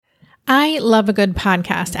I love a good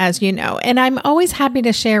podcast, as you know, and I'm always happy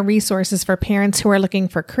to share resources for parents who are looking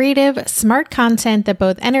for creative, smart content that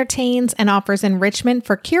both entertains and offers enrichment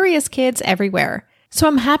for curious kids everywhere. So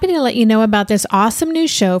I'm happy to let you know about this awesome new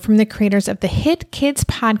show from the creators of the hit kids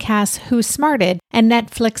podcast Who Smarted and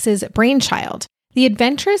Netflix's Brainchild, the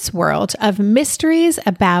adventurous world of mysteries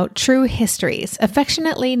about true histories,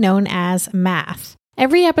 affectionately known as math.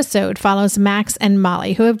 Every episode follows Max and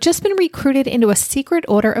Molly, who have just been recruited into a secret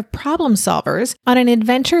order of problem solvers on an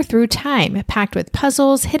adventure through time, packed with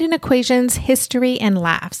puzzles, hidden equations, history, and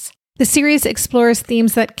laughs. The series explores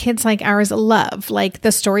themes that kids like ours love, like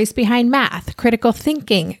the stories behind math, critical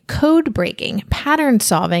thinking, code breaking, pattern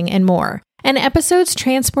solving, and more. And episodes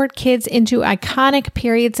transport kids into iconic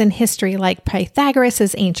periods in history like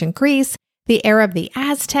Pythagoras' ancient Greece, the era of the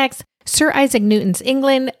Aztecs, Sir Isaac Newton's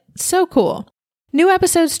England. So cool. New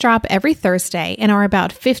episodes drop every Thursday and are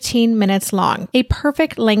about 15 minutes long, a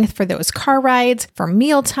perfect length for those car rides, for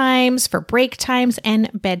meal times, for break times,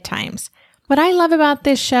 and bedtimes. What I love about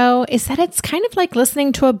this show is that it's kind of like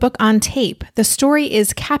listening to a book on tape. The story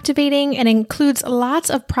is captivating and includes lots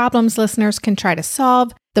of problems listeners can try to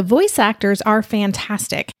solve. The voice actors are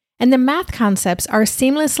fantastic, and the math concepts are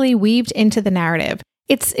seamlessly weaved into the narrative.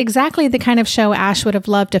 It's exactly the kind of show Ash would have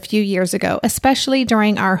loved a few years ago, especially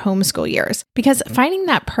during our homeschool years, because finding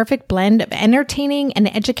that perfect blend of entertaining and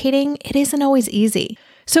educating, it isn't always easy.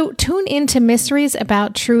 So tune into Mysteries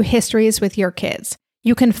About True Histories with your kids.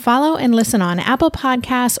 You can follow and listen on Apple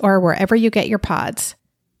Podcasts or wherever you get your pods.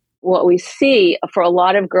 What we see for a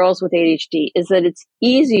lot of girls with ADHD is that it's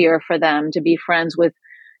easier for them to be friends with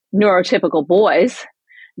neurotypical boys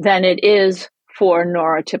than it is for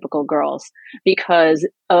neurotypical girls because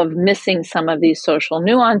of missing some of these social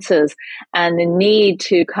nuances and the need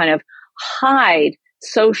to kind of hide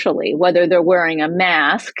socially, whether they're wearing a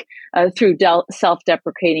mask through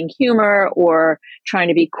self-deprecating humor or trying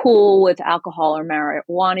to be cool with alcohol or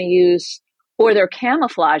marijuana use, or they're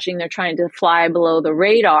camouflaging, they're trying to fly below the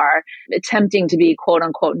radar, attempting to be quote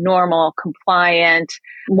unquote normal, compliant,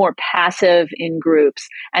 more passive in groups,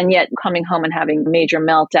 and yet coming home and having major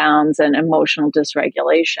meltdowns and emotional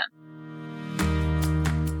dysregulation.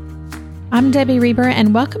 I'm Debbie Reber,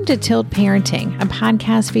 and welcome to Tilt Parenting, a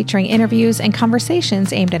podcast featuring interviews and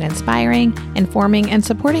conversations aimed at inspiring, informing, and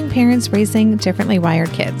supporting parents raising differently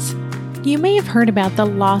wired kids. You may have heard about the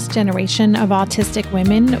lost generation of autistic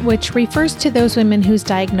women, which refers to those women whose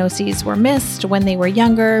diagnoses were missed when they were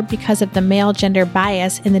younger because of the male gender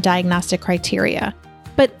bias in the diagnostic criteria.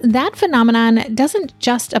 But that phenomenon doesn't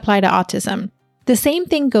just apply to autism. The same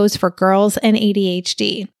thing goes for girls and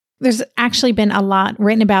ADHD. There's actually been a lot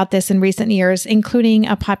written about this in recent years, including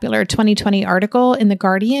a popular 2020 article in The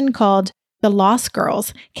Guardian called The Lost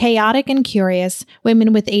Girls, Chaotic and Curious,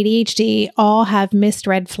 Women with ADHD All Have Missed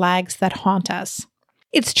Red Flags That Haunt Us.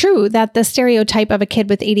 It's true that the stereotype of a kid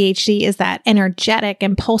with ADHD is that energetic,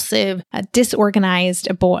 impulsive,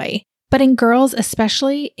 disorganized boy. But in girls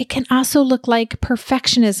especially, it can also look like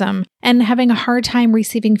perfectionism and having a hard time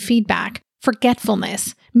receiving feedback,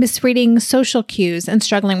 forgetfulness, misreading social cues and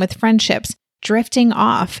struggling with friendships, drifting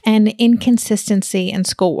off, and inconsistency in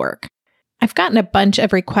schoolwork. I've gotten a bunch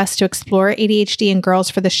of requests to explore ADHD in girls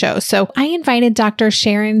for the show, so I invited Dr.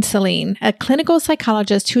 Sharon Saline, a clinical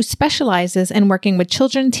psychologist who specializes in working with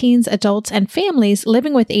children, teens, adults, and families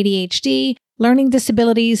living with ADHD, learning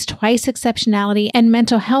disabilities, twice exceptionality, and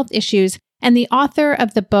mental health issues, and the author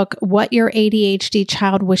of the book, What Your ADHD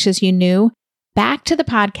Child Wishes You Knew, back to the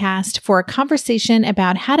podcast for a conversation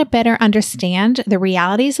about how to better understand the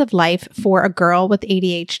realities of life for a girl with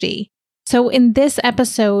ADHD. So in this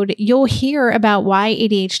episode, you'll hear about why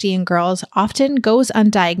ADHD in girls often goes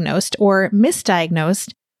undiagnosed or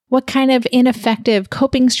misdiagnosed, what kind of ineffective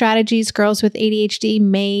coping strategies girls with ADHD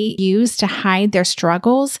may use to hide their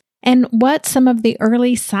struggles, and what some of the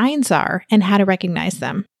early signs are and how to recognize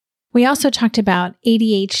them. We also talked about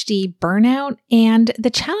ADHD burnout and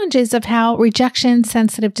the challenges of how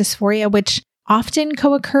rejection-sensitive dysphoria, which often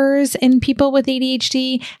co-occurs in people with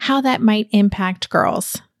ADHD, how that might impact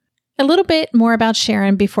girls. A little bit more about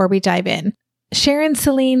Sharon before we dive in. Sharon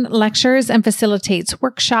Saline lectures and facilitates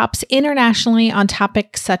workshops internationally on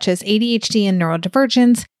topics such as ADHD and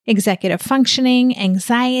neurodivergence, executive functioning,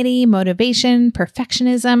 anxiety, motivation,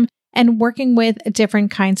 perfectionism, and working with different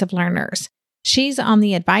kinds of learners. She's on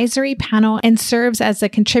the advisory panel and serves as a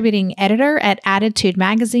contributing editor at Attitude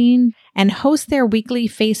Magazine and hosts their weekly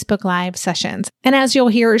Facebook Live sessions. And as you'll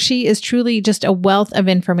hear, she is truly just a wealth of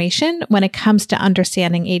information when it comes to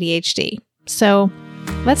understanding ADHD. So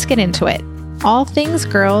let's get into it. All things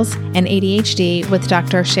girls and ADHD with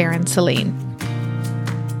Dr. Sharon Saline.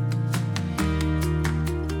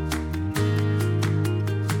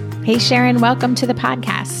 Hey, Sharon, welcome to the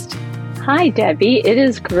podcast. Hi, Debbie. It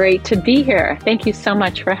is great to be here. Thank you so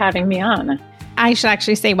much for having me on. I should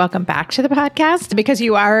actually say welcome back to the podcast because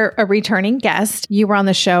you are a returning guest. You were on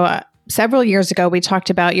the show several years ago. We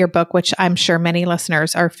talked about your book, which I'm sure many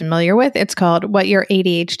listeners are familiar with. It's called What Your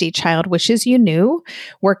ADHD Child Wishes You Knew,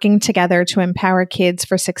 Working Together to Empower Kids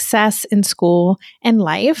for Success in School and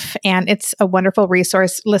Life. And it's a wonderful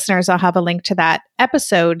resource. Listeners, I'll have a link to that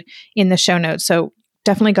episode in the show notes. So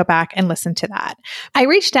definitely go back and listen to that. I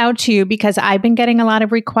reached out to you because I've been getting a lot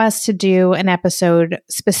of requests to do an episode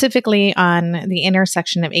specifically on the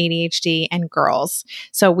intersection of ADHD and girls.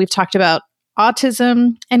 So we've talked about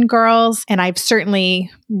autism and girls, and I've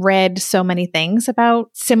certainly read so many things about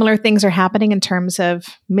similar things are happening in terms of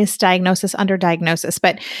misdiagnosis, underdiagnosis.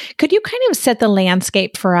 But could you kind of set the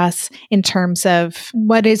landscape for us in terms of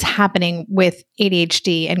what is happening with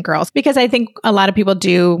ADHD and girls? Because I think a lot of people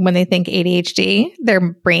do, when they think ADHD, their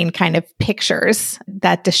brain kind of pictures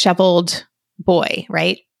that disheveled boy,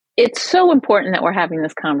 right? It's so important that we're having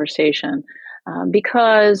this conversation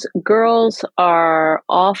because girls are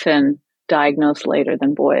often diagnosed later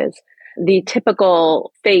than boys. The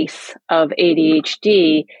typical face of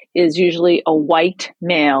ADHD is usually a white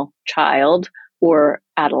male child or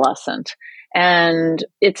adolescent. And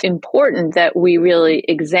it's important that we really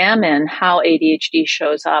examine how ADHD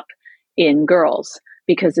shows up in girls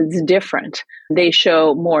because it's different. They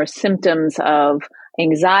show more symptoms of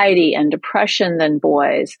anxiety and depression than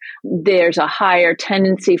boys. There's a higher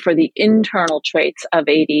tendency for the internal traits of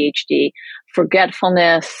ADHD,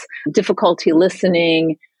 forgetfulness, difficulty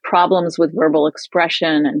listening, problems with verbal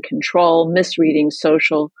expression and control, misreading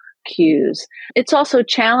social cues. It's also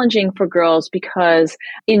challenging for girls because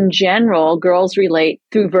in general, girls relate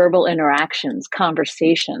through verbal interactions,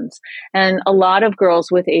 conversations. And a lot of girls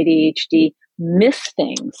with ADHD miss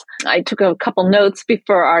things. I took a couple notes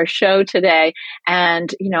before our show today,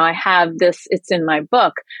 and I have this, it's in my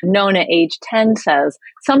book. Nona, age 10, says,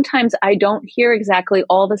 sometimes I don't hear exactly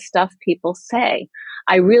all the stuff people say.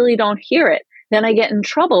 I really don't hear it. Then I get in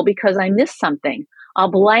trouble because I miss something.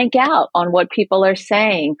 I'll blank out on what people are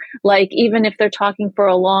saying, like even if they're talking for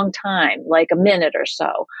a long time, like a minute or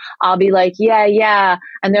so. I'll be like, yeah.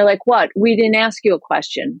 And they're like, what? We didn't ask you a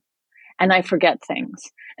question. And I forget things.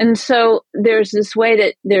 And so there's this way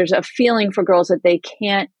that there's a feeling for girls that they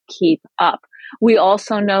can't keep up. We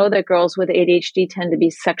also know that girls with ADHD tend to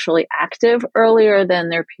be sexually active earlier than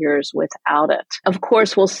their peers without it. Of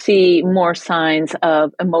course, we'll see more signs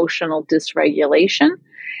of emotional dysregulation,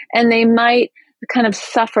 and they might kind of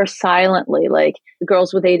suffer silently. Like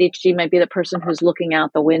girls with ADHD might be the person who's looking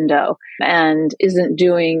out the window and isn't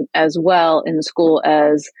doing as well in school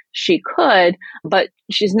as she could, but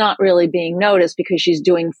she's not really being noticed because she's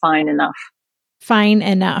doing fine enough. Fine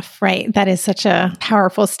enough, right? That is such a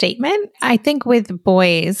powerful statement. I think with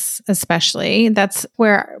boys, especially, that's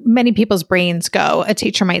where many people's brains go. A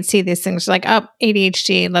teacher might see these things like, oh,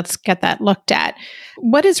 ADHD, let's get that looked at.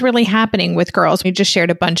 What is really happening with girls? We just shared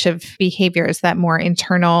a bunch of behaviors, that more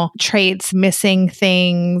internal traits, missing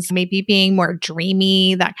things, maybe being more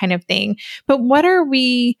dreamy, that kind of thing. But what are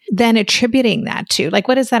we then attributing that to? Like,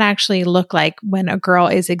 what does that actually look like when a girl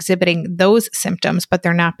is exhibiting those symptoms, but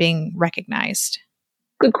they're not being recognized?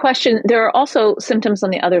 Good question. There are also symptoms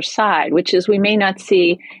on the other side, which is we may not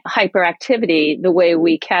see hyperactivity the way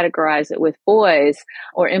we categorize it with boys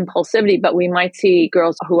or impulsivity, but we might see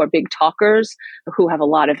girls who are big talkers, who have a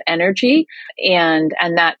lot of energy, and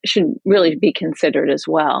that should really be considered as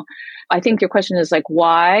well. I think your question is like,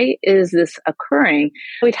 why is this occurring?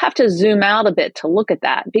 We'd have to zoom out a bit to look at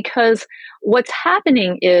that, because what's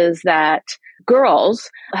happening is that girls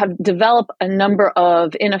have developed a number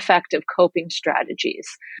of ineffective coping strategies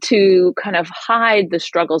to kind of hide the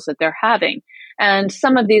struggles that they're having. And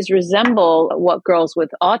some of these resemble what girls with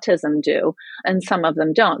autism do, and some of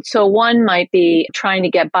them don't. So one might be trying to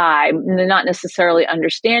get by, not necessarily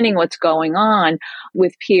understanding what's going on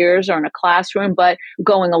with peers or in a classroom, but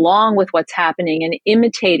going along with what's happening and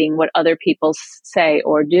imitating what other people say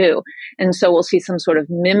or do. And so we'll see some sort of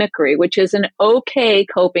mimicry, which is an okay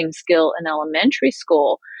coping skill in elementary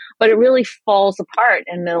school, but it really falls apart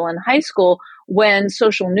in middle and high school when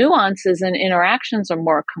social nuances and interactions are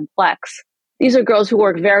more complex. These are girls who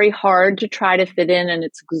work very hard to try to fit in, and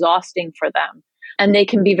it's exhausting for them. And they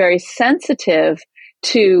can be very sensitive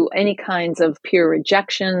to any kinds of peer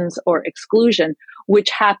rejections or exclusion,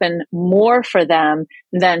 which happen more for them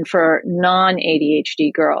than for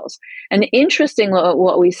non-ADHD girls. And interesting,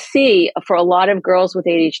 what we see for a lot of girls with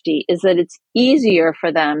ADHD is that it's easier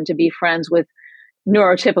for them to be friends with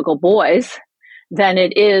neurotypical boys than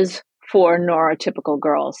it is for neurotypical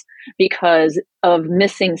girls because of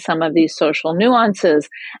missing some of these social nuances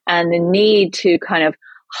and the need to kind of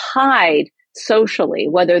hide socially,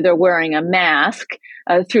 whether they're wearing a mask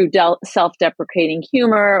through self-deprecating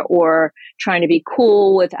humor or trying to be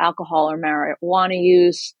cool with alcohol or marijuana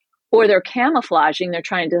use, or they're camouflaging, they're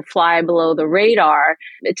trying to fly below the radar,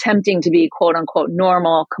 attempting to be quote unquote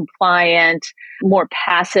normal, compliant, more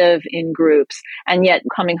passive in groups, and yet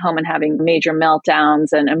coming home and having major meltdowns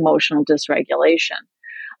and emotional dysregulation.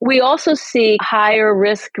 We also see higher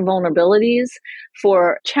risk vulnerabilities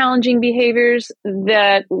for challenging behaviors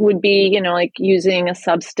that would be, like using a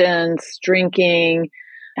substance, drinking,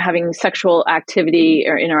 having sexual activity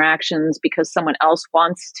or interactions because someone else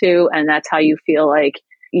wants to, and that's how you feel like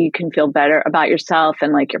you can feel better about yourself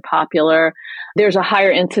and like you're popular. There's a higher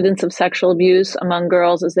incidence of sexual abuse among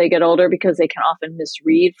girls as they get older because they can often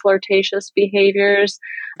misread flirtatious behaviors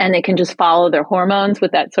and they can just follow their hormones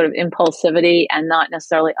with that sort of impulsivity and not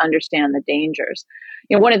necessarily understand the dangers.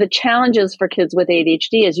 One of the challenges for kids with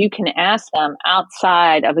ADHD is you can ask them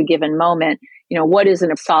outside of a given moment, what is a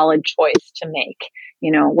solid choice to make?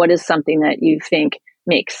 What is something that you think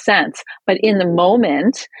makes sense? But in the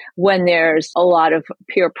moment, when there's a lot of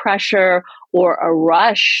peer pressure or a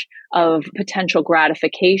rush of potential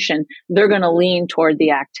gratification, they're going to lean toward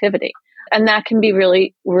the activity. And that can be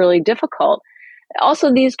really, really difficult.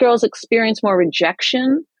 Also, these girls experience more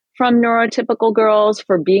rejection from neurotypical girls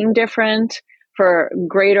for being different, for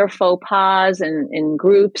greater faux pas in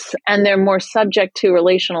groups, and they're more subject to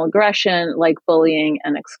relational aggression like bullying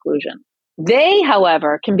and exclusion. They,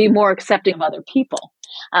 however, can be more accepting of other people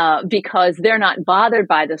because they're not bothered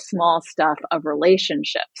by the small stuff of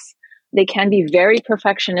relationships. They can be very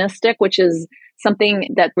perfectionistic, which is something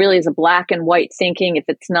that really is a black and white thinking. If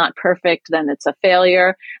it's not perfect, then it's a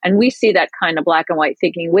failure. And we see that kind of black and white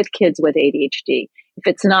thinking with kids with ADHD. If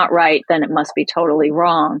it's not right, then it must be totally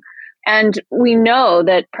wrong. And we know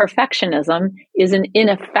that perfectionism is an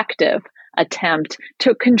ineffective attempt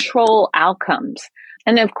to control outcomes.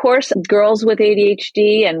 And of course, girls with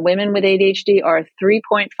ADHD and women with ADHD are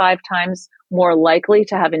 3.5 times more likely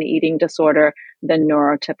to have an eating disorder than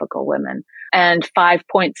neurotypical women, and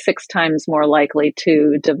 5.6 times more likely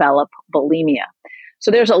to develop bulimia. So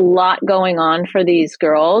there's a lot going on for these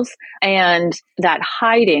girls, and that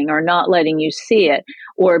hiding or not letting you see it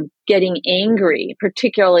or getting angry,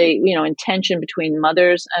 particularly, in tension between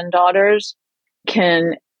mothers and daughters,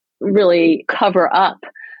 can really cover up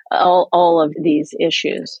all of these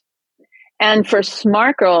issues. And for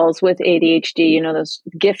smart girls with ADHD, those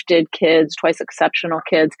gifted kids, twice exceptional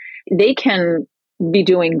kids, they can be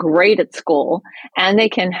doing great at school and they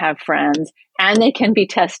can have friends and they can be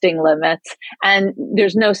testing limits. And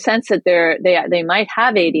there's no sense that they might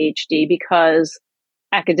have ADHD because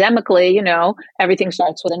academically, everything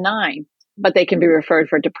starts with a 9, but they can be referred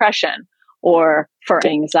for depression or for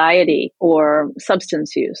anxiety or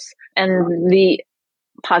substance use. And the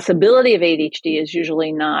possibility of ADHD is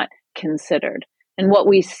usually not considered. And what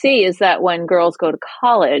we see is that when girls go to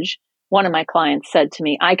college, one of my clients said to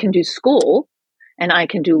me, I can do school and I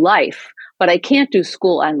can do life, but I can't do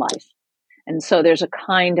school and life. And so there's a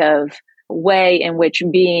kind of way in which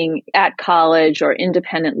being at college or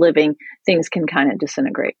independent living, things can kind of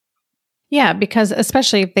disintegrate. Yeah, because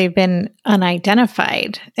especially if they've been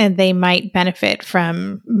unidentified and they might benefit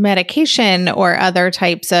from medication or other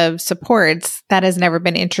types of supports that has never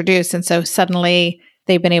been introduced. And so suddenly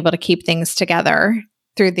they've been able to keep things together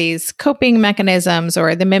through these coping mechanisms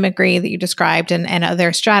or the mimicry that you described and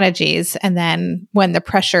other strategies. And then when the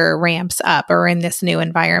pressure ramps up or in this new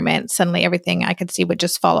environment, suddenly everything I could see would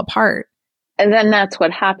just fall apart. And then that's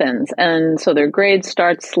what happens. And so their grades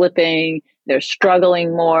start slipping. They're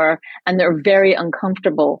struggling more and they're very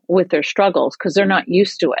uncomfortable with their struggles because they're not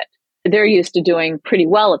used to it. They're used to doing pretty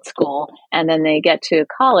well at school. And then they get to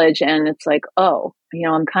college and it's like, oh,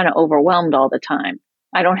 I'm kind of overwhelmed all the time.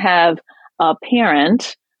 I don't have a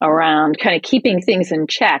parent around kind of keeping things in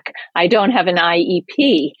check. I don't have an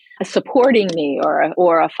IEP supporting me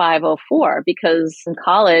or a 504 because in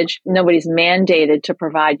college, nobody's mandated to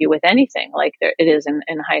provide you with anything like it is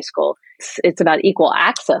in high school. It's about equal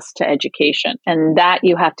access to education, and that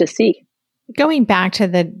you have to seek. Going back to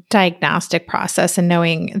the diagnostic process and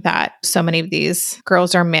knowing that so many of these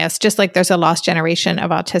girls are missed, just like there's a lost generation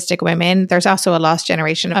of autistic women, there's also a lost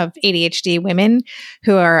generation of ADHD women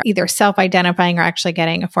who are either self-identifying or actually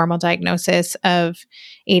getting a formal diagnosis of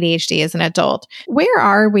ADHD as an adult. Where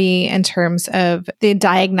are we in terms of the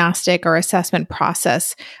diagnostic or assessment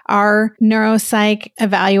process? Are neuropsych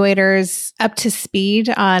evaluators up to speed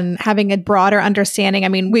on having a broader understanding? I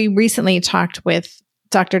mean, we recently talked with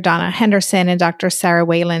Dr. Donna Henderson and Dr. Sarah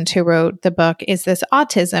Wayland, who wrote the book, Is This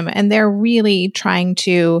Autism? And they're really trying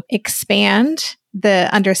to expand the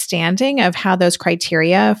understanding of how those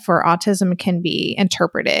criteria for autism can be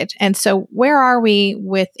interpreted. And so where are we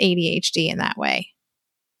with ADHD in that way?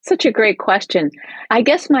 Such a great question. I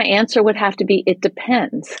guess my answer would have to be, it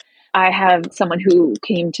depends. I have someone who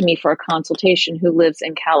came to me for a consultation who lives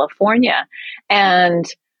in California, and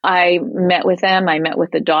I met with them. I met with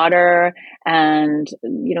the daughter and,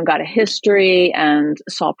 got a history and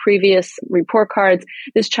saw previous report cards.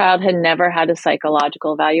 This child had never had a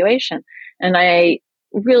psychological evaluation. And I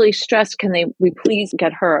really stressed, we please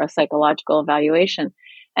get her a psychological evaluation?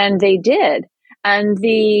 And they did. And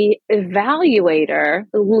the evaluator,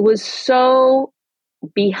 who was so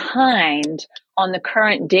behind on the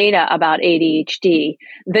current data about ADHD,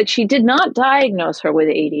 that she did not diagnose her with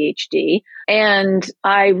ADHD. And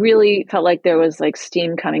I really felt like there was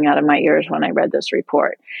steam coming out of my ears when I read this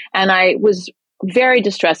report. And I was very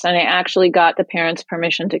distressed. And I actually got the parents'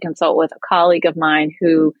 permission to consult with a colleague of mine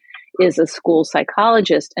who is a school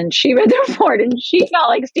psychologist. And she read the report and she felt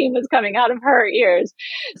like steam was coming out of her ears.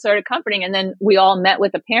 Sort of comforting. And then we all met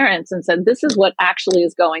with the parents and said, this is what actually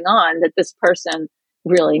is going on, that this person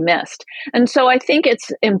really missed. And so I think it's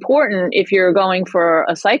important, if you're going for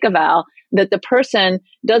a psych eval, that the person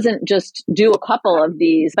doesn't just do a couple of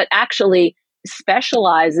these, but actually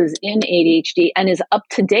specializes in ADHD and is up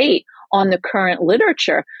to date on the current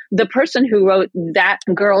literature. The person who wrote that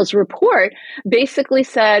girl's report basically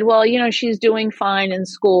said, well, she's doing fine in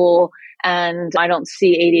school and I don't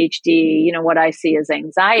see ADHD. What I see is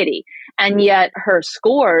anxiety. And yet her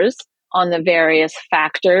scores on the various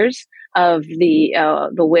factors of the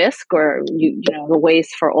WISC, or the WAIS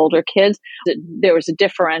for older kids, there was a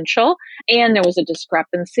differential and there was a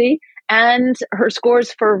discrepancy, and her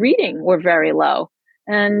scores for reading were very low,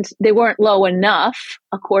 and they weren't low enough,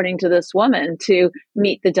 according to this woman, to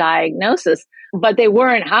meet the diagnosis, but they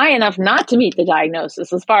weren't high enough not to meet the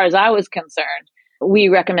diagnosis. As far as I was concerned, we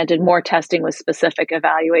recommended more testing with specific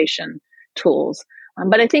evaluation tools.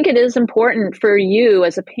 But I think it is important for you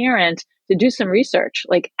as a parent to do some research.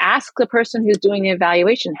 Ask the person who's doing the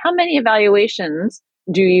evaluation, how many evaluations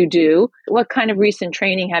do you do? What kind of recent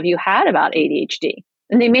training have you had about ADHD?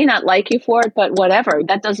 And they may not like you for it, but whatever,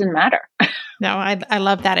 that doesn't matter. No, I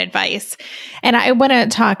love that advice. And I want to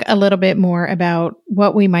talk a little bit more about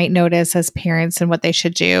what we might notice as parents and what they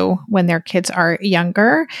should do when their kids are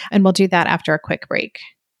younger. And we'll do that after a quick break.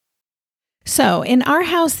 So in our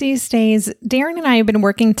house these days, Darren and I have been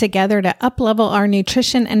working together to up-level our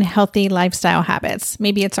nutrition and healthy lifestyle habits.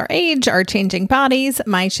 Maybe it's our age, our changing bodies,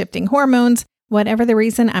 my shifting hormones. Whatever the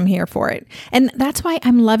reason, I'm here for it. And that's why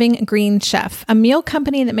I'm loving Green Chef, a meal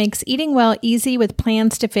company that makes eating well easy with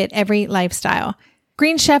plans to fit every lifestyle.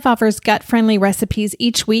 Green Chef offers gut-friendly recipes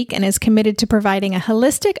each week and is committed to providing a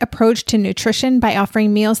holistic approach to nutrition by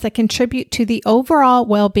offering meals that contribute to the overall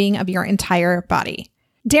well-being of your entire body.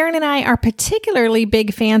 Darren and I are particularly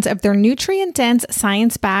big fans of their nutrient-dense,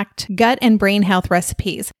 science-backed gut and brain health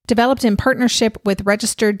recipes, developed in partnership with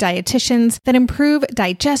registered dietitians that improve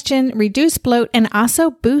digestion, reduce bloat, and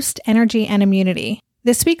also boost energy and immunity.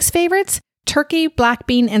 This week's favorites: turkey, black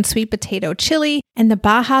bean, and sweet potato chili, and the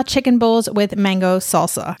Baja chicken bowls with mango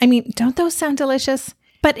salsa. I mean, don't those sound delicious?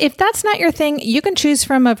 But if that's not your thing, you can choose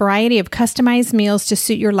from a variety of customized meals to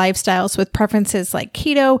suit your lifestyles with preferences like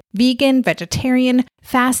keto, vegan, vegetarian,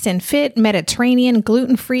 fast and fit, Mediterranean,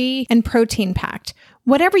 gluten-free, and protein-packed.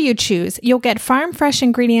 Whatever you choose, you'll get farm-fresh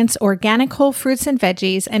ingredients, organic whole fruits and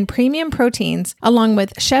veggies, and premium proteins, along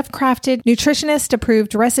with chef-crafted,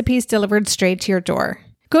 nutritionist-approved recipes delivered straight to your door.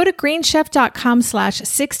 Go to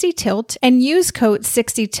greenchef.com/60tilt and use code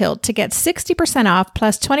 60tilt to get 60% off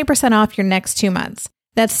plus 20% off your next 2 months.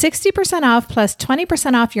 That's 60% off plus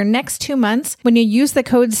 20% off your next 2 months when you use the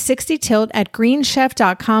code 60tilt at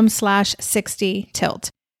greenchef.com/60tilt.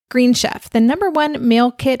 Green Chef, the #1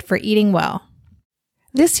 meal kit for eating well.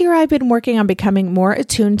 This year, I've been working on becoming more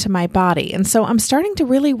attuned to my body, and so I'm starting to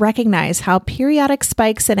really recognize how periodic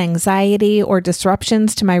spikes in anxiety or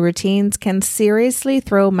disruptions to my routines can seriously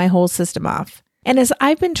throw my whole system off. And as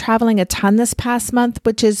I've been traveling a ton this past month,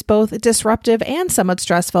 which is both disruptive and somewhat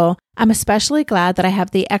stressful, I'm especially glad that I have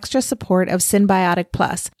the extra support of Synbiotic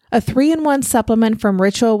Plus, a 3-in-1 supplement from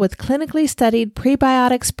Ritual with clinically studied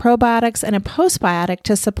prebiotics, probiotics, and a postbiotic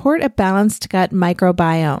to support a balanced gut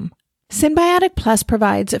microbiome. Synbiotic Plus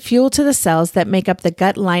provides fuel to the cells that make up the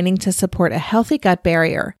gut lining to support a healthy gut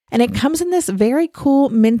barrier. And it comes in this very cool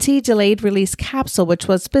minty delayed release capsule, which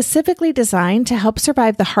was specifically designed to help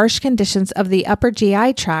survive the harsh conditions of the upper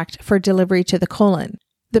GI tract for delivery to the colon.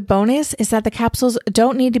 The bonus is that the capsules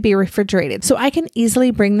don't need to be refrigerated, so I can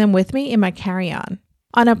easily bring them with me in my carry-on.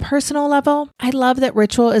 On a personal level, I love that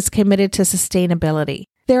Ritual is committed to sustainability.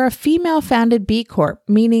 They're a female-founded B Corp,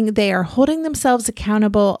 meaning they are holding themselves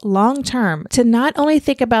accountable long-term to not only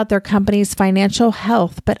think about their company's financial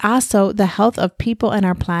health, but also the health of people and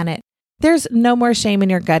our planet. There's no more shame in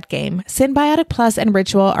your gut game. Synbiotic Plus and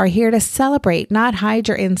Ritual are here to celebrate, not hide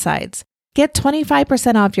your insides. Get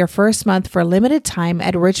 25% off your first month for limited time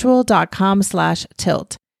at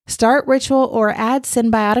ritual.com/tilt. Start Ritual or add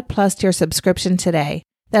Synbiotic Plus to your subscription today.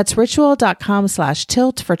 That's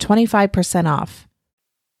ritual.com/tilt for 25% off.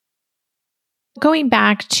 Going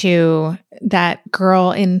back to that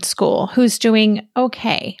girl in school who's doing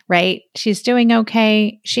okay, right? She's doing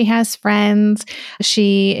okay. She has friends.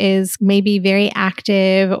 She is maybe very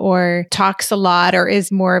active or talks a lot or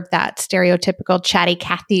is more of that stereotypical chatty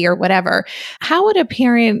Cathy or whatever. How would a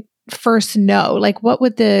parent first know? Like, what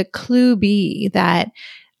would the clue be that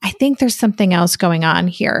I think there's something else going on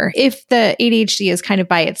here if the ADHD is kind of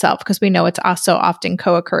by itself, because we know it's also often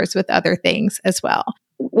co-occurs with other things as well?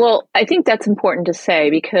 Well, I think that's important to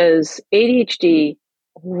say because ADHD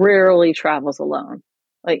rarely travels alone,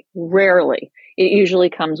 like rarely. It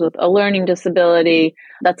usually comes with a learning disability.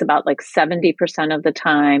 That's about like 70% of the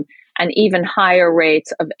time, and even higher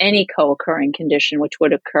rates of any co-occurring condition, which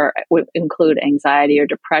would include anxiety or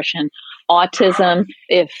depression, autism.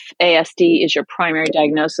 If ASD is your primary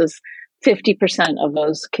diagnosis, 50% of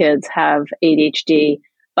those kids have ADHD.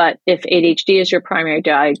 But if ADHD is your primary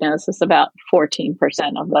diagnosis, about 14%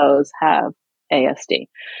 of those have ASD.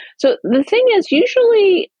 So the thing is,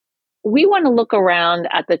 usually we want to look around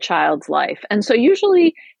at the child's life. And so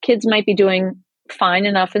usually kids might be doing fine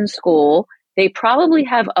enough in school. They probably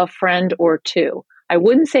have a friend or two. I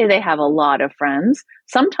wouldn't say they have a lot of friends.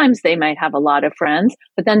 Sometimes they might have a lot of friends,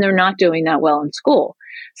 but then they're not doing that well in school.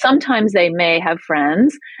 Sometimes they may have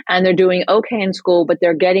friends and they're doing okay in school, but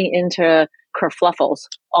they're getting into kerfluffles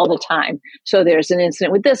all the time. So there's an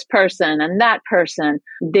incident with this person and that person.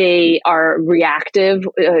 They are reactive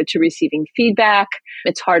to receiving feedback.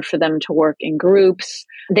 It's hard for them to work in groups.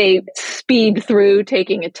 They speed through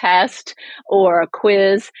taking a test or a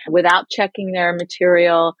quiz without checking their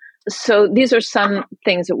material. So these are some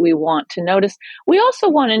things that we want to notice. We also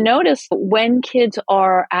want to notice when kids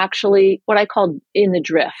are actually what I call in the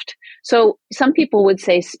drift. So some people would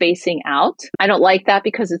say spacing out. I don't like that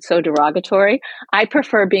because it's so derogatory. I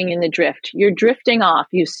prefer being in the drift. You're drifting off.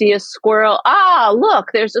 You see a squirrel. Ah,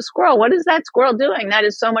 look, there's a squirrel. What is that squirrel doing? That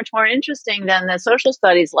is so much more interesting than the social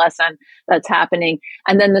studies lesson that's happening.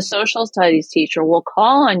 And then the social studies teacher will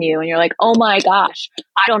call on you and you're like, oh my gosh,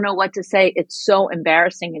 I don't know what to say. It's so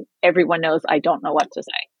embarrassing. And everyone knows I don't know what to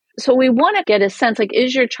say. So we want to get a sense, like,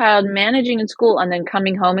 is your child managing in school and then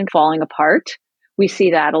coming home and falling apart? We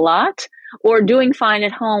see that a lot. Or doing fine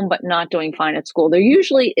at home, but not doing fine at school. There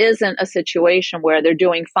usually isn't a situation where they're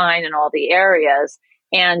doing fine in all the areas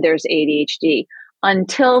and there's ADHD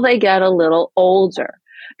until they get a little older.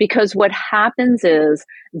 Because what happens is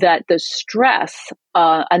that the stress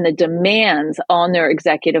and the demands on their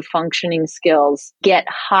executive functioning skills get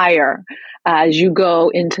higher as you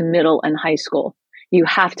go into middle and high school. You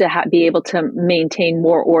have to be able to maintain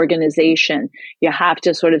more organization. You have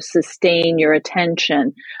to sort of sustain your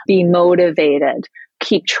attention, be motivated,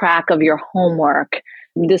 keep track of your homework.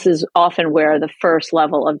 This is often where the first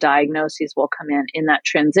level of diagnoses will come in that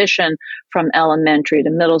transition from elementary to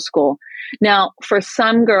middle school. Now, for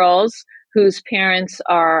some girls whose parents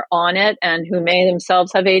are on it and who may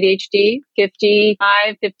themselves have ADHD,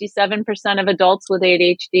 57% of adults with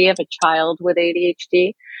ADHD have a child with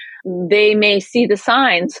ADHD. They may see the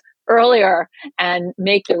signs earlier and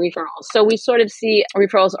make the referrals. So we sort of see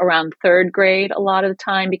referrals around third grade a lot of the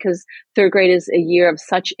time because third grade is a year of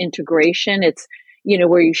such integration. It's,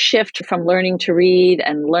 where you shift from learning to read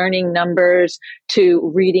and learning numbers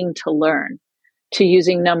to reading to learn, to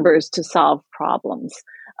using numbers to solve problems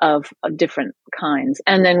of different kinds.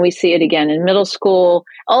 And then we see it again in middle school,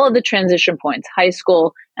 all of the transition points, high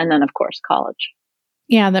school, and then of course, college.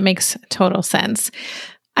 Yeah, that makes total sense.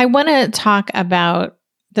 I want to talk about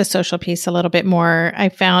the social piece a little bit more. I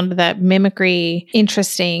found that mimicry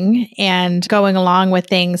interesting and going along with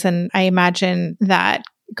things. And I imagine that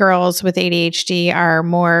girls with ADHD are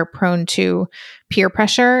more prone to peer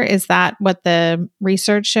pressure. Is that what the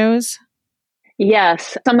research shows?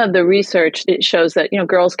 Yes. Some of the research, it shows that,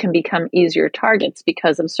 girls can become easier targets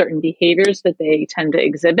because of certain behaviors that they tend to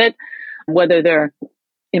exhibit, whether they're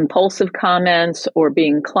impulsive comments or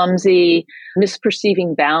being clumsy,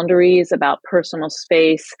 misperceiving boundaries about personal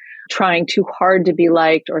space, trying too hard to be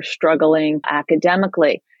liked, or struggling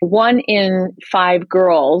academically. 1 in 5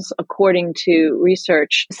 girls, according to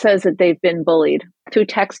research, says that they've been bullied through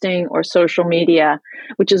texting or social media,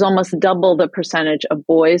 which is almost double the percentage of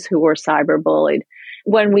boys who were cyberbullied.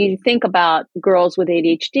 When we think about girls with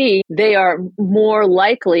ADHD, they are more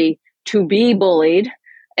likely to be bullied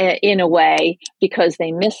in a way because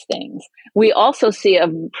they miss things. We also see a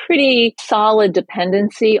pretty solid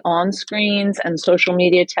dependency on screens and social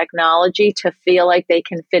media technology to feel like they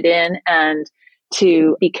can fit in and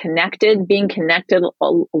to be connected. Being connected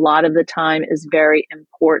a lot of the time is very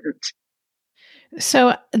important.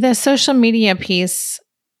 So the social media piece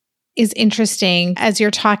is interesting. As you're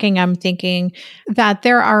talking, I'm thinking that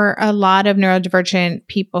there are a lot of neurodivergent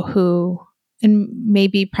people who, and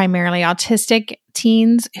maybe primarily autistic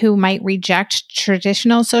teens, who might reject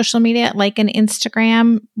traditional social media like an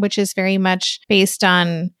Instagram, which is very much based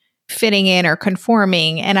on fitting in or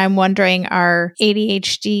conforming. And I'm wondering, are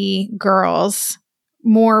ADHD girls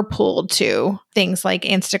more pulled to things like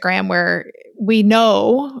Instagram, where we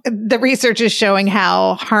know the research is showing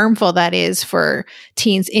how harmful that is for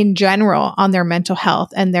teens in general on their mental health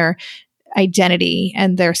and their identity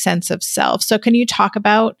and their sense of self. So can you talk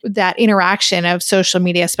about that interaction of social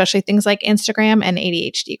media, especially things like Instagram and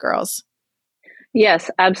ADHD girls? Yes,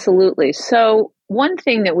 absolutely. So one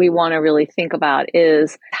thing that we want to really think about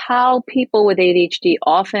is how people with ADHD,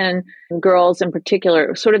 often girls in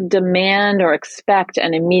particular, sort of demand or expect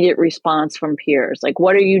an immediate response from peers. Like,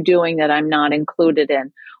 what are you doing that I'm not included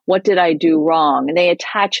in? What did I do wrong? And they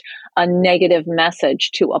attach a negative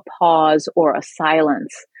message to a pause or a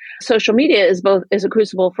silence. Social media is a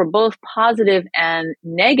crucible for both positive and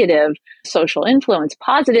negative social influence.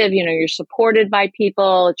 Positive, you're supported by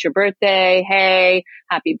people. It's your birthday. Hey,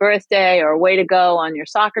 happy birthday, or way to go on your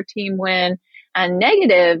soccer team win. And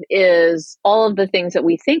negative is all of the things that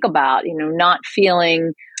we think about, not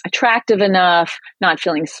feeling attractive enough, not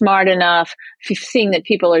feeling smart enough, seeing that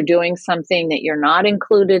people are doing something that you're not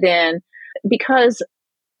included in, because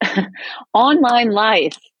online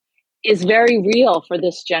life is very real for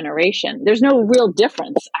this generation. There's no real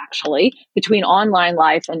difference, actually, between online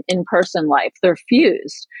life and in-person life. They're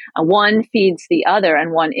fused. One feeds the other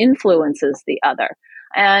and one influences the other.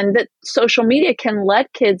 And that social media can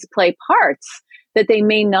let kids play parts that they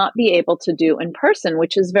may not be able to do in person,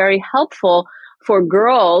 which is very helpful for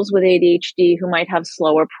girls with ADHD who might have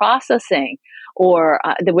slower processing, or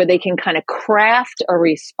where they can kind of craft a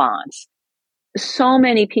response. So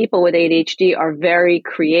many people with ADHD are very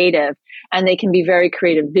creative, and they can be very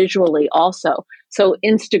creative visually also. So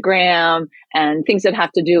Instagram and things that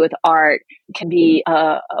have to do with art can be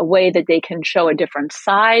a way that they can show a different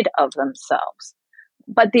side of themselves.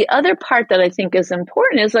 But the other part that I think is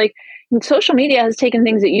important is, like, social media has taken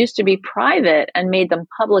things that used to be private and made them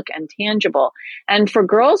public and tangible. And for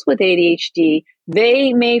girls with ADHD,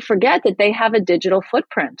 they may forget that they have a digital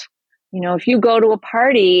footprint. If you go to a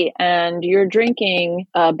party and you're drinking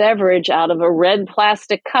a beverage out of a red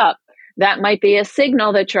plastic cup, that might be a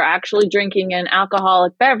signal that you're actually drinking an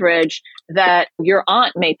alcoholic beverage that your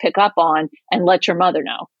aunt may pick up on and let your mother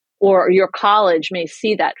know. Or your college may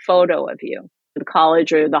see that photo of you, the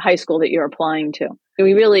college or the high school that you're applying to.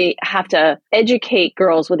 We really have to educate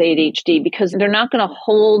girls with ADHD, because they're not going to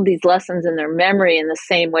hold these lessons in their memory in the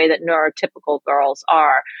same way that neurotypical girls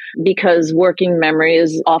are, because working memory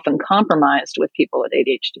is often compromised with people with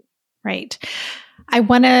ADHD. Right. I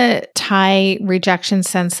want to tie rejection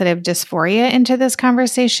sensitive dysphoria into this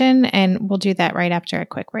conversation, and we'll do that right after a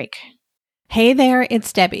quick break. Hey there,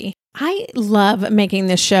 it's Debbie. I love making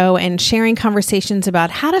this show and sharing conversations about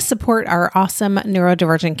how to support our awesome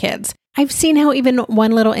neurodivergent kids. I've seen how even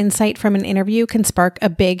one little insight from an interview can spark a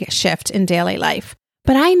big shift in daily life.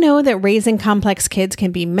 But I know that raising complex kids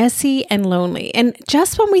can be messy and lonely. And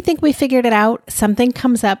just when we think we figured it out, something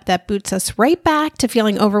comes up that boots us right back to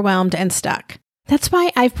feeling overwhelmed and stuck. That's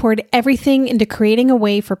why I've poured everything into creating a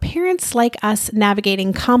way for parents like us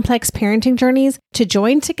navigating complex parenting journeys to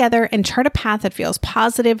join together and chart a path that feels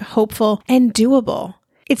positive, hopeful, and doable.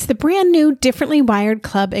 It's the brand new Differently Wired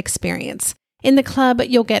Club experience. In the club,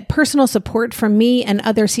 you'll get personal support from me and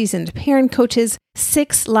other seasoned parent coaches,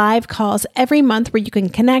 6 live calls every month where you can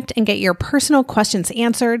connect and get your personal questions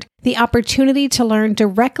answered, the opportunity to learn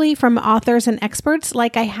directly from authors and experts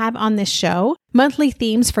like I have on this show, monthly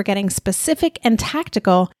themes for getting specific and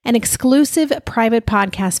tactical, an exclusive private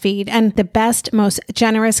podcast feed, and the best, most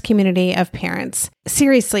generous community of parents.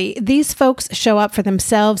 Seriously, these folks show up for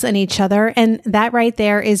themselves and each other, and that right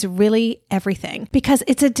there is really everything, because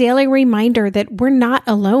it's a daily reminder that we're not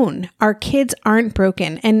alone. Our kids aren't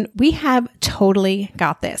broken, and we have totally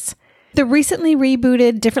got this. The recently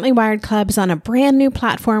rebooted Differently Wired Club is on a brand new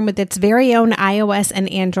platform with its very own iOS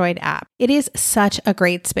and Android app. It is such a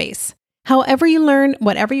great space. However you learn,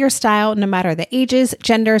 whatever your style, no matter the ages,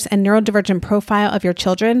 genders, and neurodivergent profile of your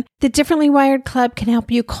children, the Differently Wired Club can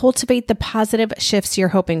help you cultivate the positive shifts you're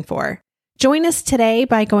hoping for. Join us today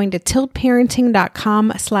by going to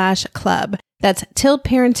tiltparenting.com/club. That's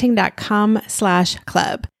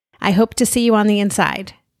tiltparenting.com/club. I hope to see you on the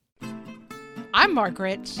inside. I'm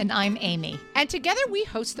Margaret. And I'm Amy. And together we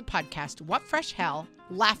host the podcast, What Fresh Hell?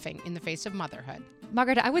 Laughing in the Face of Motherhood.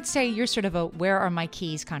 Margaret, I would say you're sort of a where are my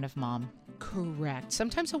keys kind of mom. Correct.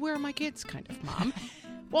 Sometimes a where are my kids kind of mom.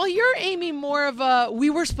 Well, you're, Amy, more of a we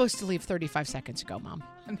were supposed to leave 35 seconds ago, mom.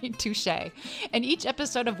 I mean, touche. In each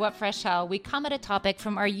episode of What Fresh Hell, we come at a topic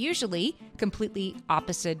from our usually completely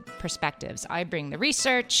opposite perspectives. I bring the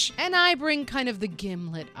research. And I bring kind of the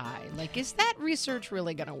gimlet eye. Like, is that research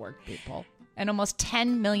really going to work, people? And almost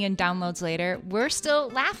 10 million downloads later, we're still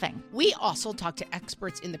laughing. We also talk to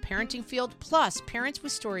experts in the parenting field, plus parents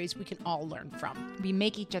with stories we can all learn from. We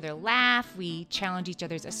make each other laugh, we challenge each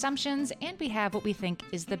other's assumptions, and we have what we think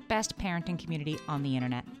is the best parenting community on the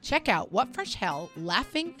internet. Check out What Fresh Hell?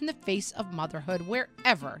 Laughing in the Face of Motherhood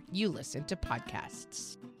wherever you listen to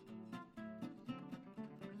podcasts.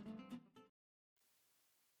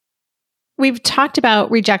 We've talked about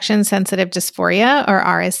rejection-sensitive dysphoria, or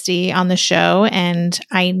RSD, on the show, and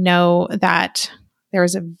I know that there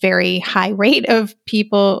is a very high rate of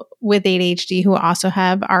people with ADHD who also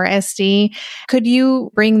have RSD. Could you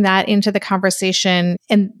bring that into the conversation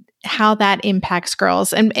and how that impacts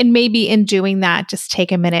girls? And maybe in doing that, just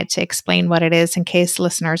take a minute to explain what it is in case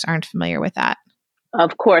listeners aren't familiar with that.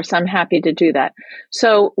 Of course, I'm happy to do that.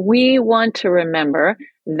 So we want to remember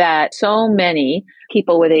that so many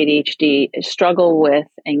people with ADHD struggle with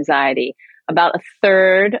anxiety. About a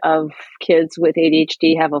third of kids with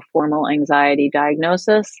ADHD have a formal anxiety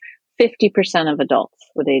diagnosis, 50% of adults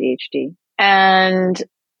with ADHD. And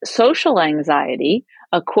social anxiety,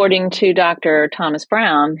 according to Dr. Thomas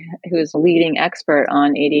Brown, who is a leading expert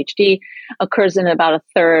on ADHD, occurs in about a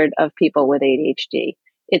third of people with ADHD.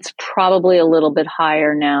 It's probably a little bit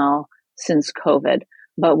higher now since COVID,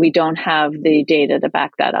 but we don't have the data to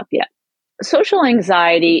back that up yet. Social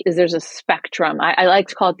anxiety there's a spectrum. I like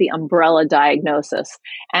to call it the umbrella diagnosis.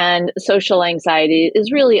 And social anxiety is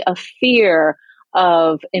really a fear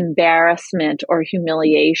of embarrassment or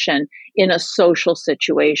humiliation in a social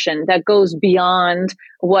situation that goes beyond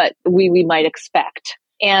what we might expect.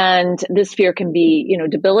 And this fear can be,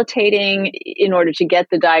 debilitating. In order to get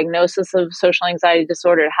the diagnosis of social anxiety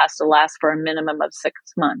disorder, it has to last for a minimum of 6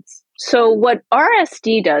 months. So what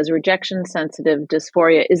RSD does, rejection-sensitive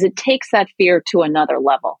dysphoria, is it takes that fear to another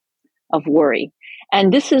level of worry.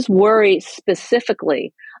 And this is worry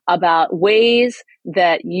specifically about ways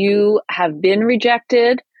that you have been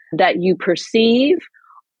rejected, that you perceive,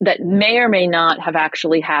 that may or may not have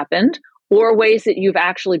actually happened, or ways that you've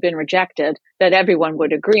actually been rejected that everyone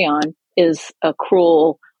would agree on is a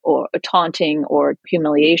cruel or a taunting or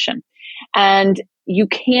humiliation. And you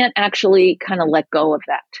can't actually kind of let go of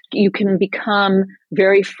that. You can become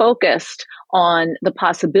very focused on the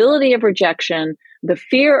possibility of rejection, the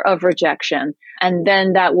fear of rejection, and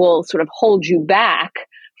then that will sort of hold you back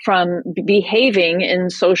from behaving in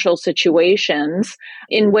social situations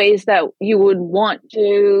in ways that you would want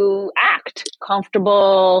to act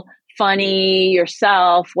comfortable, funny,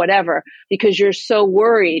 yourself, whatever, because you're so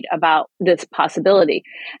worried about this possibility.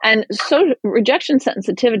 And so rejection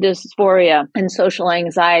sensitivity dysphoria and social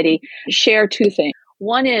anxiety share two things.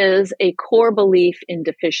 One is a core belief in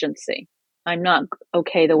deficiency. I'm not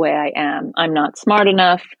okay the way I am. I'm not smart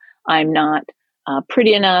enough. I'm not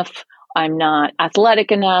pretty enough. I'm not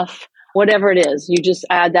athletic enough. Whatever it is, you just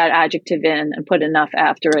add that adjective in and put enough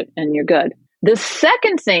after it and you're good. The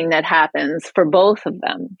second thing that happens for both of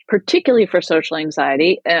them, particularly for social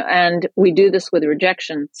anxiety, and we do this with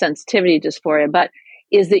rejection sensitivity dysphoria, but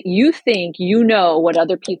is that you think you know what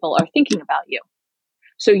other people are thinking about you.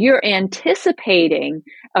 So you're anticipating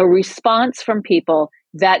a response from people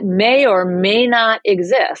that may or may not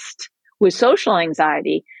exist with social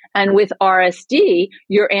anxiety. And with RSD,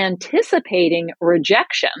 you're anticipating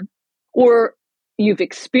rejection or you've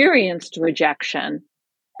experienced rejection.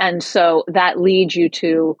 And so that leads you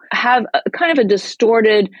to have a kind of a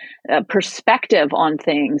distorted perspective on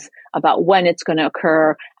things about when it's going to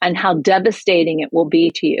occur and how devastating it will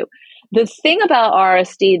be to you. The thing about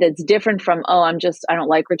RSD that's different from, I don't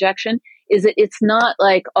like rejection, is that it's not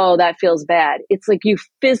like, oh, that feels bad. It's like you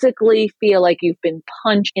physically feel like you've been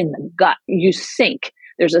punched in the gut. You sink.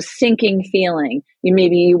 There's a sinking feeling.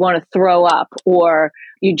 Maybe you want to throw up, or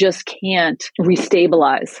you just can't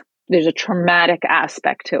restabilize. There's a traumatic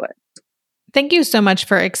aspect to it. Thank you so much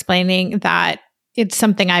for explaining that. It's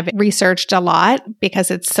something I've researched a lot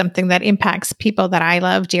because it's something that impacts people that I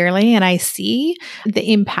love dearly, and I see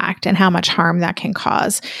the impact and how much harm that can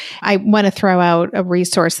cause. I want to throw out a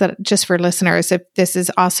resource that just for listeners, if this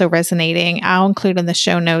is also resonating, I'll include in the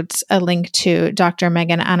show notes a link to Dr.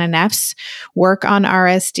 Megan Ananeff's work on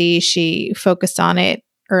RSD. She focused on it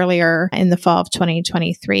earlier in the fall of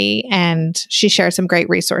 2023, and she shared some great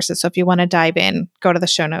resources. So if you want to dive in, go to the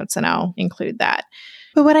show notes and I'll include that.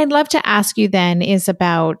 But what I'd love to ask you then is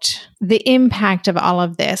about the impact of all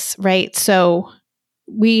of this, right? So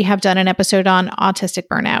we have done an episode on autistic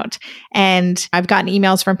burnout, and I've gotten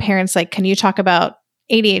emails from parents like, can you talk about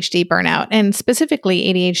ADHD burnout, and specifically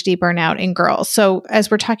ADHD burnout in girls? So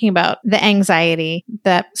as we're talking about the anxiety,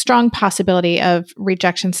 the strong possibility of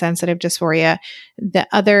rejection sensitive dysphoria, the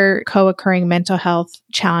other co-occurring mental health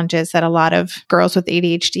challenges that a lot of girls with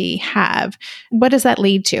ADHD have, what does that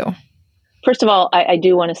lead to? First of all, I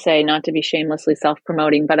do want to say, not to be shamelessly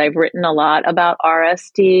self-promoting, but I've written a lot about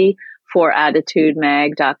RSD for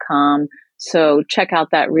attitudemag.com. So check out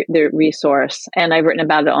the resource. And I've written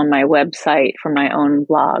about it on my website for my own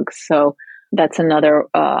blog. So that's another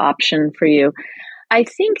option for you. I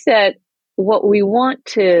think that what we want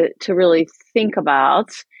to really think about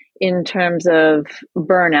in terms of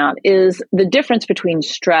burnout is the difference between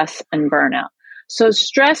stress and burnout. So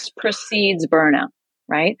stress precedes burnout.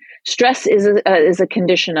 Right? Stress is a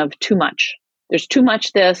condition of too much. There's too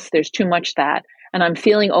much this, there's too much that, and I'm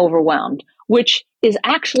feeling overwhelmed, which is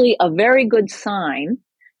actually a very good sign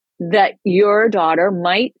that your daughter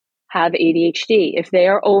might have ADHD. If they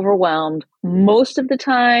are overwhelmed most of the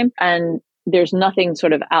time and there's nothing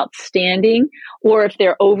sort of outstanding, or if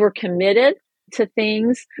they're overcommitted to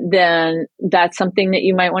things, then that's something that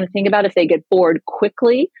you might want to think about. If they get bored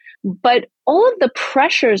quickly. But all of the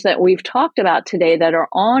pressures that we've talked about today that are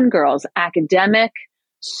on girls, academic,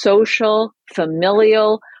 social,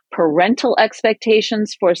 familial, parental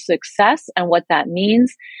expectations for success and what that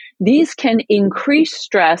means, these can increase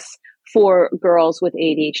stress for girls with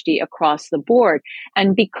ADHD across the board.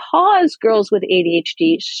 And because girls with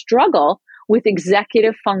ADHD struggle with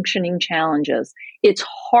executive functioning challenges, it's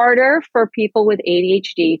harder for people with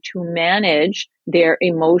ADHD to manage their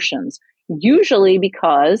emotions. Usually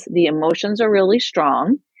because the emotions are really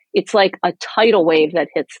strong. It's like a tidal wave that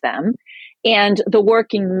hits them. And the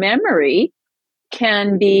working memory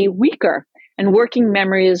can be weaker. And working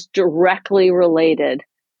memory is directly related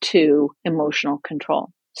to emotional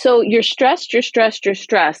control. So you're stressed.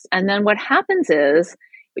 And then what happens is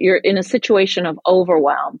you're in a situation of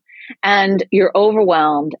overwhelm. And you're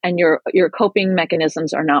overwhelmed and your coping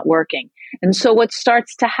mechanisms are not working. And so what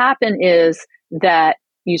starts to happen is that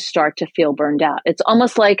you start to feel burned out. It's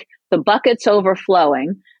almost like the bucket's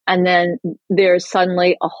overflowing and then there's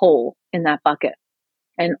suddenly a hole in that bucket.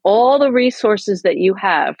 And all the resources that you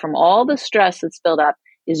have from all the stress that's built up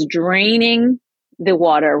is draining the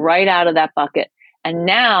water right out of that bucket. And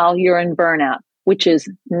now you're in burnout, which is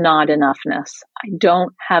not enoughness. I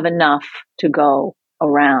don't have enough to go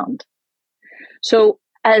around. So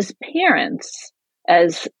as parents,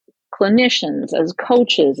 as clinicians, as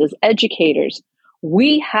coaches, as educators,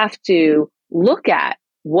 we have to look at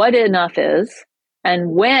what enough is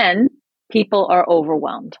and when people are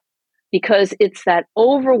overwhelmed, because it's that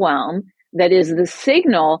overwhelm that is the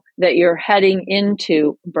signal that you're heading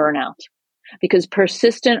into burnout, because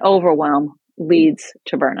persistent overwhelm leads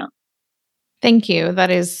to burnout. Thank you.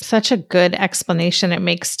 That is such a good explanation. It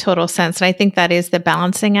makes total sense. And I think that is the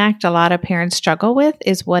balancing act a lot of parents struggle with,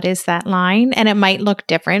 is what is that line? And it might look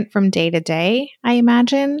different from day to day, I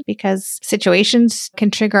imagine, because situations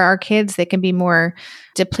can trigger our kids. They can be more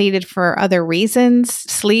depleted for other reasons,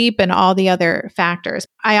 sleep and all the other factors.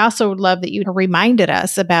 I also love that you reminded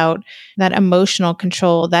us about that emotional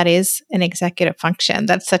control that is an executive function.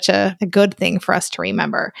 That's such a good thing for us to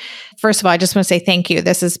remember. First of all, I just want to say thank you.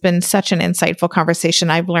 This has been such an insightful conversation.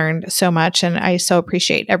 I've learned so much, and I so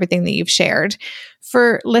appreciate everything that you've shared.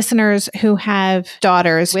 For listeners who have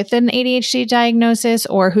daughters with an ADHD diagnosis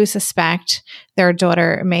or who suspect their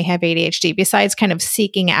daughter may have ADHD, besides kind of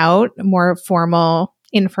seeking out more formal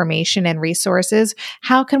information and resources,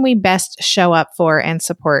 how can we best show up for and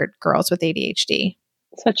support girls with ADHD?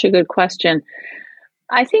 Such a good question.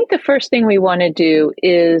 I think the first thing we want to do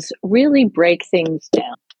is really break things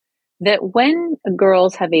down. That when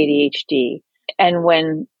girls have ADHD,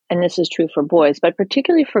 and this is true for boys, but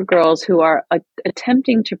particularly for girls who are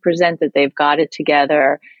attempting to present that they've got it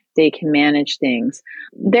together, they can manage things,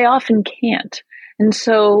 they often can't. And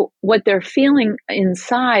so what they're feeling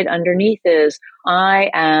inside underneath is,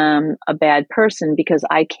 I am a bad person because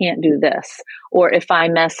I can't do this. Or if I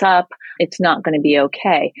mess up, it's not going to be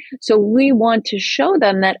okay. So we want to show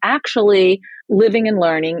them that actually living and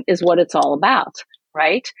learning is what it's all about,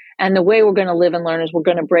 right? And the way we're going to live and learn is we're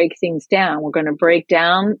going to break things down. We're going to break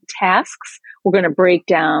down tasks. We're going to break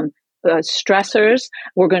down stressors.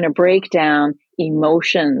 We're going to break down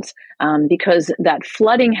emotions, because that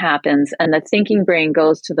flooding happens and the thinking brain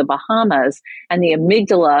goes to the Bahamas and the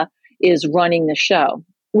amygdala is running the show.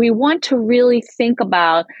 We want to really think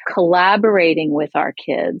about collaborating with our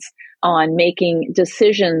kids on making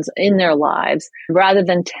decisions in their lives rather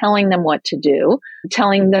than telling them what to do.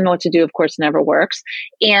 Telling them what to do, of course, never works.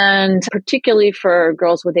 And particularly for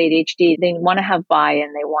girls with ADHD, they want to have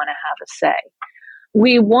buy-in. They want to have a say.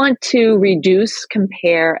 We want to reduce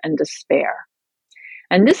compare and despair.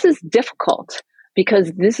 And this is difficult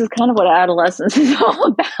because this is kind of what adolescence is all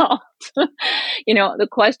about. The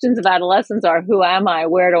questions of adolescence are, who am I?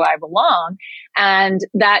 Where do I belong? And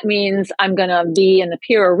that means I'm going to be in the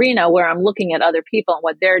peer arena where I'm looking at other people and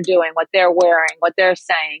what they're doing, what they're wearing, what they're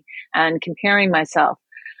saying, and comparing myself.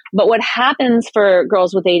 But what happens for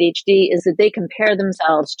girls with ADHD is that they compare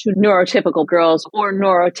themselves to neurotypical girls or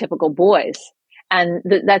neurotypical boys. And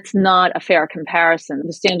that's not a fair comparison.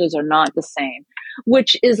 The standards are not the same,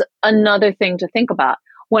 which is another thing to think about.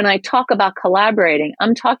 When I talk about collaborating,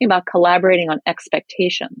 I'm talking about collaborating on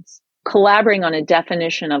expectations, collaborating on a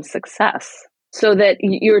definition of success so that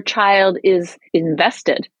your child is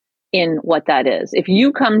invested in what that is. If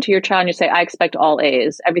you come to your child and you say, I expect all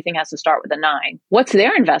A's, everything has to start with a 9. What's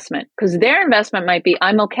their investment? Because their investment might be,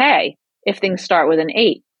 I'm okay if things start with an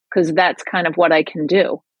 8, because that's kind of what I can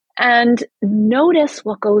do. And notice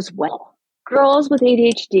what goes well. Girls with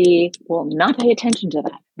ADHD will not pay attention to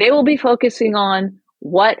that. They will be focusing on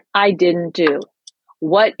what I didn't do,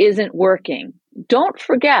 what isn't working. Don't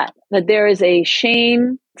forget that there is a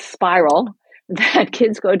shame spiral that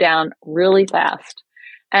kids go down really fast.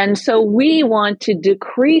 And so we want to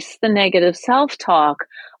decrease the negative self-talk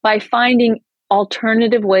by finding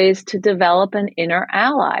alternative ways to develop an inner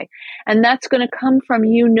ally. And that's going to come from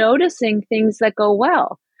you noticing things that go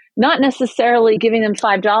well. Not necessarily giving them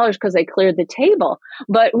 $5 because they cleared the table,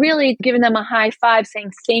 but really giving them a high five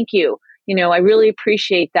saying, thank you. I really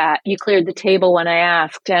appreciate that. You cleared the table when I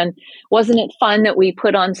asked. And wasn't it fun that we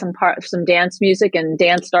put on some dance music and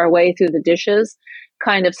danced our way through the dishes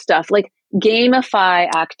kind of stuff? Like gamify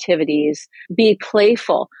activities, be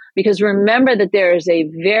playful, because remember that there is a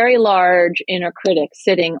very large inner critic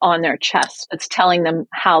sitting on their chest that's telling them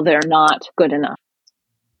how they're not good enough.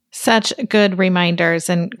 Such good reminders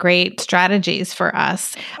and great strategies for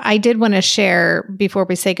us. I did want to share before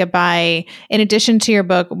we say goodbye, in addition to your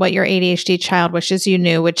book, What Your ADHD Child Wishes You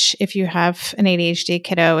Knew, which if you have an ADHD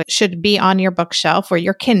kiddo, it should be on your bookshelf or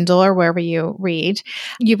your Kindle or wherever you read.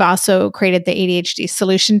 You've also created the ADHD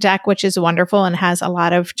Solution Deck, which is wonderful and has a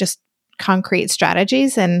lot of just concrete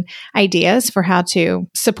strategies and ideas for how to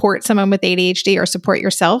support someone with ADHD or support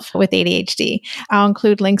yourself with ADHD. I'll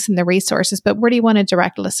include links in the resources, but where do you want to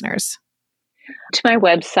direct listeners? To my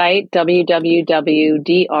website,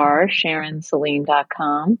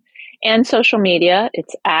 www.drsharonsaline.com, and social media,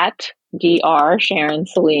 it's at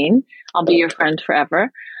drsharonsaline. I'll be your friend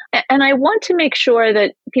forever. And I want to make sure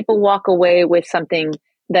that people walk away with something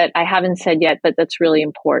that I haven't said yet, but that's really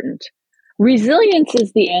important. Resilience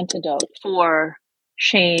is the antidote for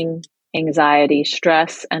shame, anxiety,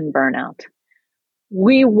 stress, and burnout.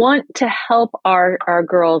 We want to help our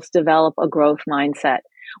girls develop a growth mindset,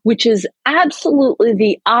 which is absolutely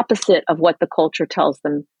the opposite of what the culture tells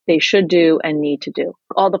them they should do and need to do.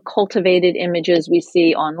 All the cultivated images we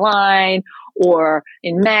see online or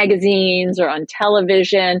in magazines or on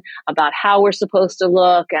television about how we're supposed to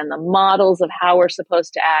look and the models of how we're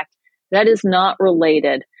supposed to act, that is not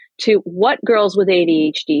related to what girls with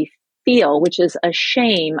ADHD feel, which is a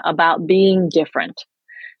shame about being different.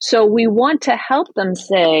 So we want to help them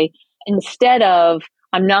say, instead of,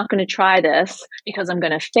 I'm not going to try this because I'm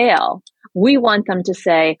going to fail, we want them to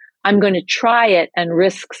say, I'm going to try it and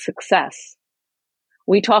risk success.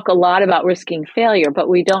 We talk a lot about risking failure, but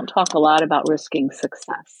we don't talk a lot about risking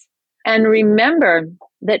success. And remember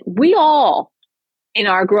that we all in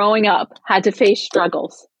our growing up had to face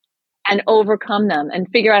struggles and overcome them and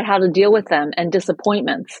figure out how to deal with them and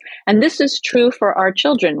disappointments. And this is true for our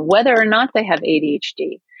children, whether or not they have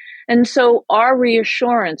ADHD. And so our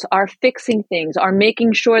reassurance, our fixing things, our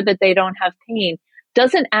making sure that they don't have pain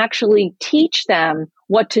doesn't actually teach them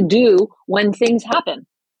what to do when things happen,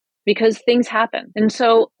 because things happen. And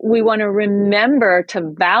so we want to remember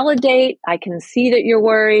to validate. I can see that you're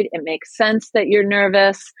worried. It makes sense that you're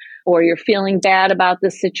nervous or you're feeling bad about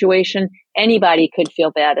this situation. Anybody could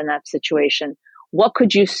feel bad in that situation. What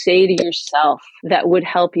could you say to yourself that would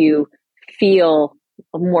help you feel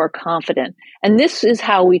more confident? And this is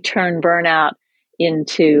how we turn burnout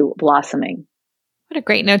into blossoming. What a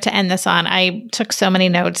great note to end this on. I took so many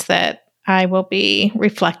notes that I will be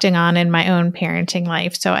reflecting on in my own parenting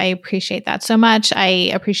life. So I appreciate that so much.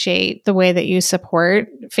 I appreciate the way that you support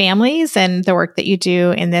families and the work that you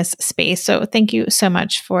do in this space. So thank you so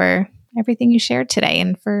much for everything you shared today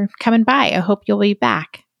and for coming by. I hope you'll be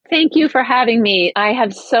back. Thank you for having me. I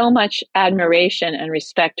have so much admiration and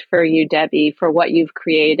respect for you, Debbie, for what you've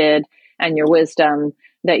created and your wisdom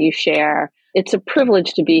that you share. It's a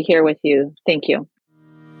privilege to be here with you. Thank you.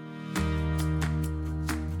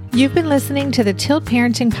 You've been listening to the Tilt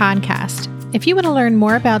Parenting Podcast. If you want to learn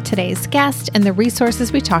more about today's guest and the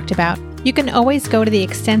resources we talked about, you can always go to the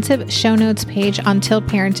extensive show notes page on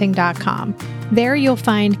tiltparenting.com. There you'll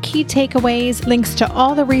find key takeaways, links to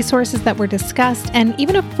all the resources that were discussed, and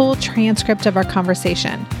even a full transcript of our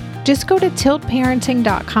conversation. Just go to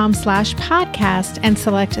tiltparenting.com/podcast and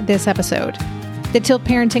select this episode. The Tilt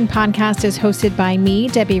Parenting Podcast is hosted by me,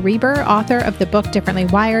 Debbie Reber, author of the book Differently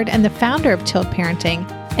Wired and the founder of Tilt Parenting,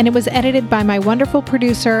 and it was edited by my wonderful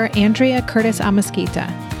producer, Andrea Curtis Amasquita.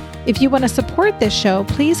 If you want to support this show,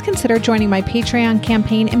 please consider joining my Patreon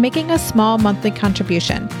campaign and making a small monthly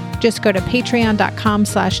contribution. Just go to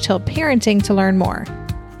patreon.com/tiltparenting to learn more.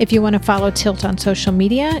 If you want to follow Tilt on social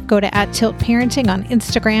media, go to @tiltparenting on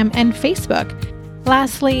Instagram and Facebook.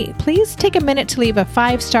 Lastly, please take a minute to leave a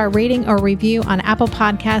 5-star rating or review on Apple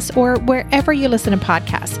Podcasts or wherever you listen to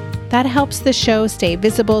podcasts. That helps the show stay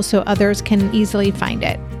visible so others can easily find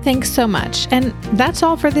it. Thanks so much. And that's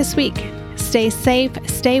all for this week. Stay safe,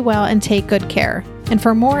 stay well, and take good care. And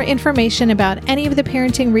for more information about any of the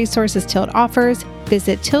parenting resources Tilt offers,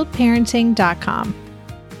 visit tiltparenting.com.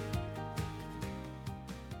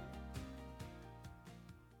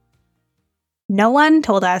 No one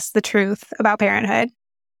told us the truth about parenthood.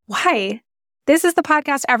 Why? This is the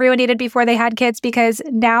podcast everyone needed before they had kids, because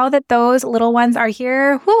now that those little ones are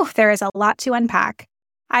here, there is a lot to unpack.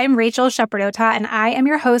 I'm Rachel Shepardota, and I am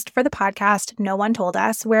your host for the podcast No One Told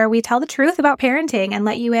Us, where we tell the truth about parenting and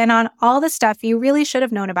let you in on all the stuff you really should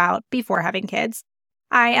have known about before having kids.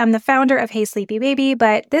 I am the founder of Hey Sleepy Baby,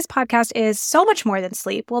 but this podcast is so much more than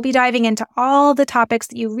sleep. We'll be diving into all the topics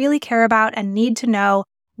that you really care about and need to know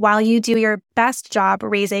while you do your best job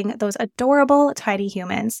raising those adorable, tiny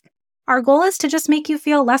humans. Our goal is to just make you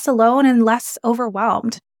feel less alone and less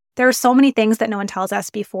overwhelmed. There are so many things that no one tells us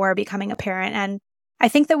before becoming a parent, and I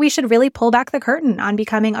think that we should really pull back the curtain on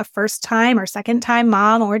becoming a first-time or second-time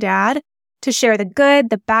mom or dad to share the good,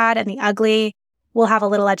 the bad, and the ugly. We'll have a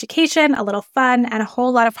little education, a little fun, and a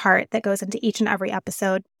whole lot of heart that goes into each and every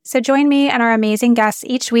episode. So join me and our amazing guests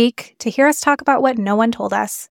each week to hear us talk about what no one told us.